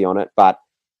lazy on it, but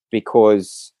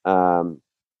because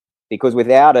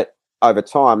without it, over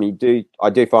time, I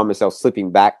do find myself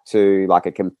slipping back to like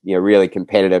a really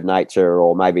competitive nature,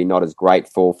 or maybe not as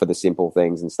grateful for the simple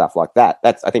things and stuff like that.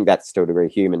 I think that's to a degree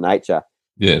human nature.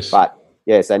 Yes. But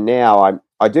so now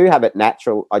I do have it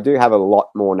natural. I do have a lot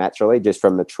more naturally, just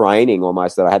from the training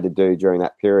almost that I had to do during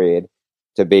that period,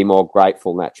 to be more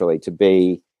grateful naturally, to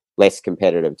be less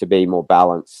competitive, to be more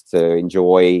balanced, to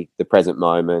enjoy the present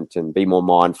moment and be more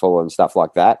mindful and stuff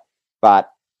like that. But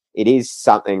it is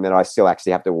something that I still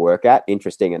actually have to work at,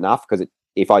 interesting enough, because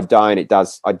if I don't,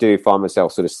 I do find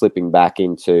myself sort of slipping back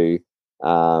into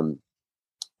my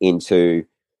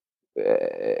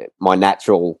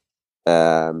natural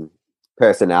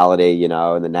personality,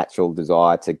 and the natural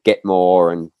desire to get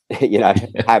more and,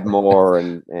 have more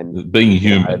and being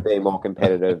human, being more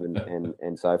competitive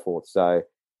and so forth. So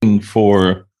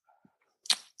for,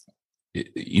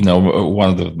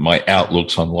 one of my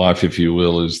outlooks on life, if you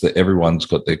will, is that everyone's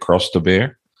got their cross to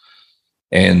bear,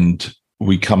 and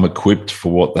we come equipped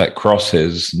for what that cross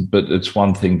is. But it's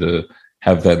one thing to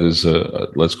have that as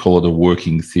let's call it a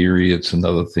working theory. It's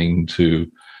another thing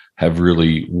to have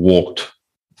really walked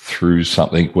through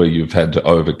something where you've had to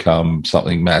overcome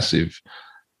something massive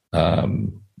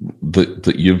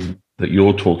that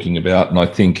you're talking about. And I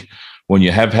think when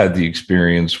you have had the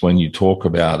experience, when you talk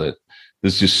about it,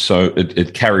 there's just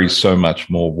it carries so much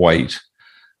more weight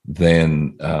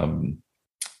than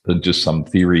just some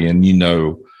theory. And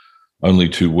only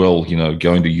too well,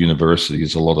 going to university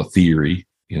is a lot of theory,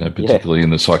 particularly in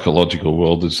the psychological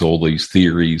world. There's all these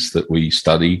theories that we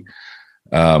study.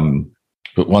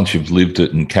 But once you've lived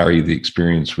it and carry the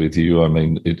experience with you, I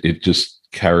mean, it just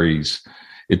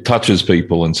it touches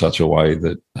people in such a way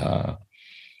that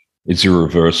it's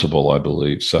irreversible, I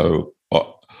believe. So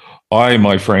I,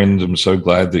 my friend, am so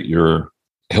glad that you're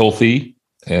healthy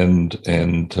and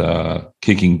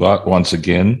kicking butt once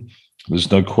again. There's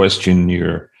no question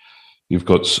you've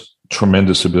got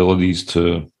tremendous abilities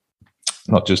to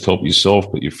not just help yourself,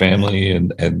 but your family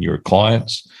and your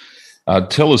clients.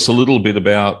 Tell us a little bit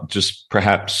about just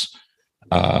perhaps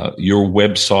your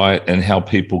website and how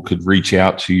people could reach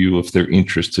out to you if they're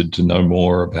interested to know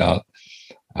more about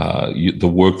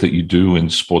the work that you do in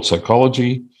sports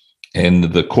psychology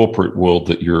and the corporate world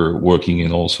that you're working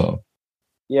in also.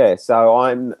 Yeah, so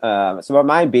my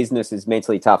main business is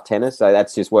Mentally Tough Tennis. So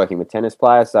that's just working with tennis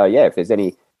players. So if there's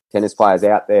any tennis players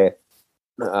out there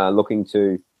looking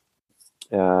to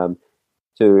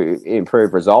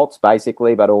improve results,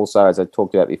 basically, but also, as I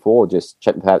talked about before, just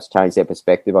perhaps change their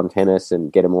perspective on tennis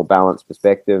and get a more balanced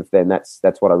perspective, then that's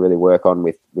what I really work on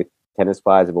with tennis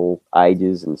players of all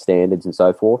ages and standards and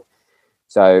so forth.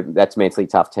 So that's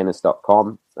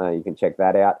mentallytoughttennis.com. You can check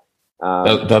that out.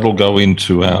 That'll go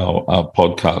into our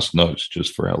podcast notes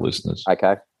just for our listeners.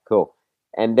 Okay, cool.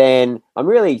 And then I'm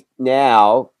really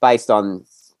now, based on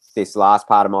this last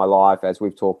part of my life, as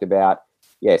we've talked about,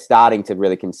 starting to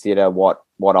really consider what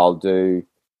I'll do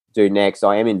next.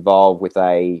 I am involved with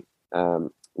a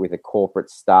corporate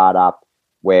startup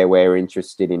where we're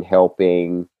interested in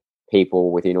helping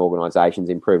people within organizations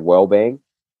improve well-being.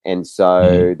 And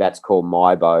so that's called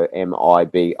MIBO,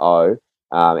 MIBO,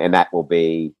 and that will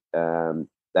be out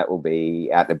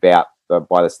and about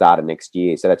by the start of next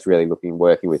year. So that's really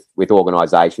working with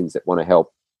organizations that want to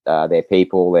help their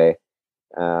people, their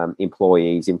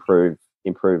employees improve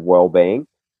well-being.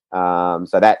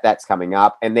 So that's coming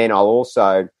up. And then I'll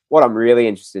also, what I'm really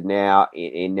interested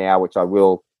in now, which I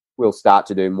will we'll start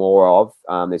to do more of.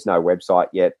 There's no website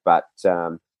yet, but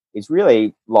it's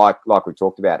really like we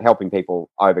talked about, helping people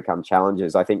overcome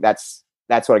challenges. I think that's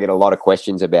what I get a lot of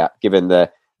questions about, given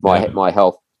my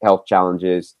health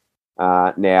challenges.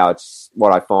 Now, it's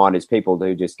what I find is people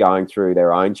do just going through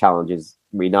their own challenges.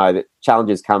 We know that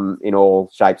challenges come in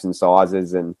all shapes and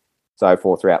sizes and so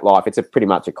forth throughout life. It's pretty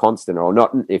much a constant, or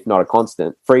not, if not a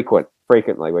constant,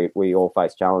 frequently we all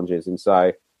face challenges. And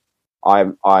so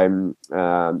I'm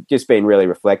just been really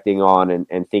reflecting on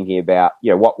and thinking about,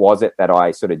 what was it that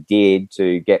I sort of did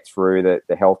to get through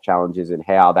the health challenges, and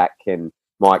how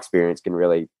my experience can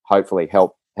really hopefully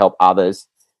help others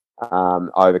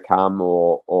overcome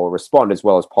or respond as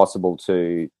well as possible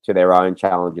to their own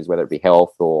challenges, whether it be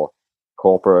health or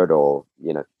corporate or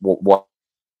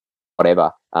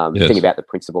whatever. Yes. Think about the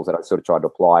principles that I sort of tried to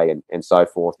apply and so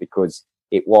forth, because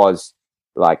it was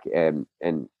like an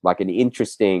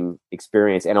interesting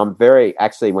experience. And I'm very,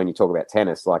 actually, when you talk about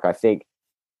tennis, like, I think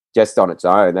just on its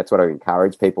own, that's what I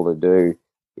encourage people to do,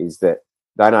 is that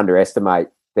don't underestimate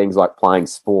things like playing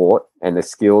sport and the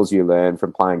skills you learn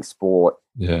from playing sport.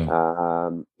 Yeah.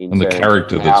 And the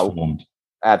character that's formed.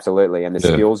 Absolutely. And the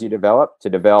skills you develop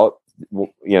the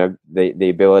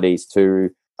abilities to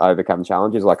overcome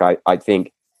challenges. Like, I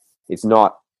think it's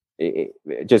not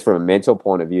just from a mental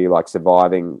point of view, like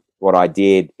surviving what I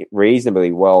did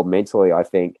reasonably well mentally. I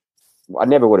think I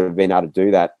never would have been able to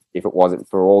do that if it wasn't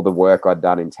for all the work I'd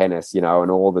done in tennis, and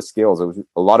all the skills.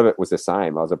 A lot of it was the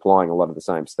same. I was applying a lot of the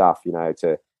same stuff,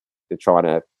 to try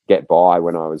to get by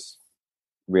when I was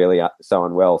really so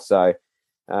unwell. So,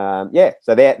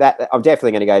 so that I'm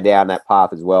definitely going to go down that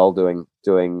path as well, doing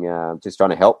just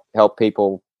trying to help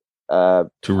people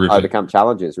overcome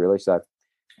challenges, really. So,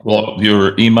 well,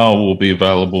 your email will be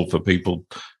available for people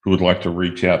who would like to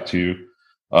reach out to you.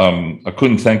 I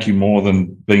couldn't thank you more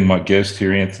than being my guest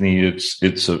here, Anthony.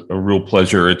 It's a real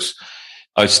pleasure.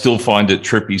 I still find it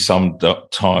trippy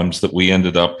sometimes that we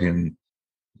ended up in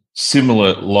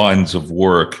similar lines of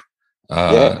work,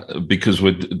 because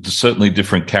we're certainly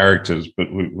different characters, but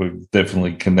we're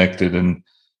definitely connected. And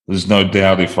there's no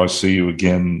doubt if I see you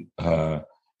again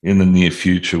in the near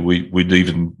future, we'd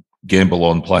even gamble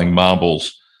on playing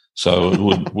marbles. So it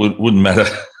wouldn't matter.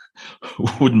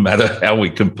 Wouldn't matter how we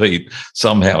compete.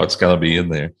 Somehow it's going to be in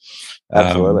there.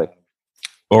 Absolutely.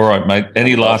 All right, mate.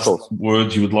 Any last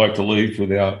words you would like to leave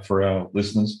for our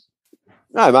listeners?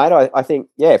 No, mate. I think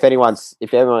if everyone's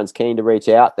keen to reach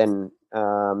out, then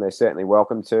they're certainly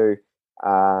welcome to.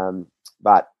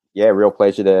 But real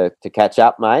pleasure to catch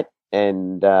up, mate.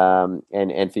 And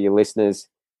for your listeners,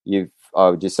 I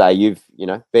would just say you've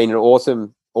been an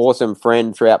awesome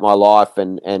friend throughout my life,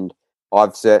 and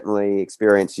I've certainly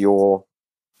experienced your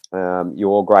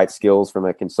great skills from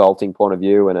a consulting point of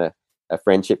view and a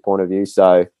friendship point of view.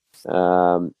 So,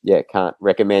 can't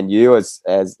recommend you as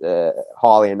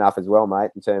highly enough as well,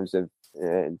 mate. In terms of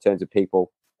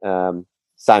people,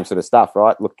 same sort of stuff,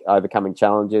 right? Look, overcoming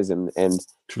challenges and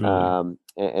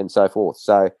so forth.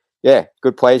 So,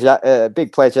 good pleasure,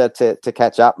 big pleasure to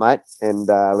catch up, mate. And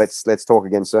let's talk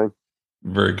again soon.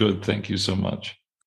 Very good. Thank you so much.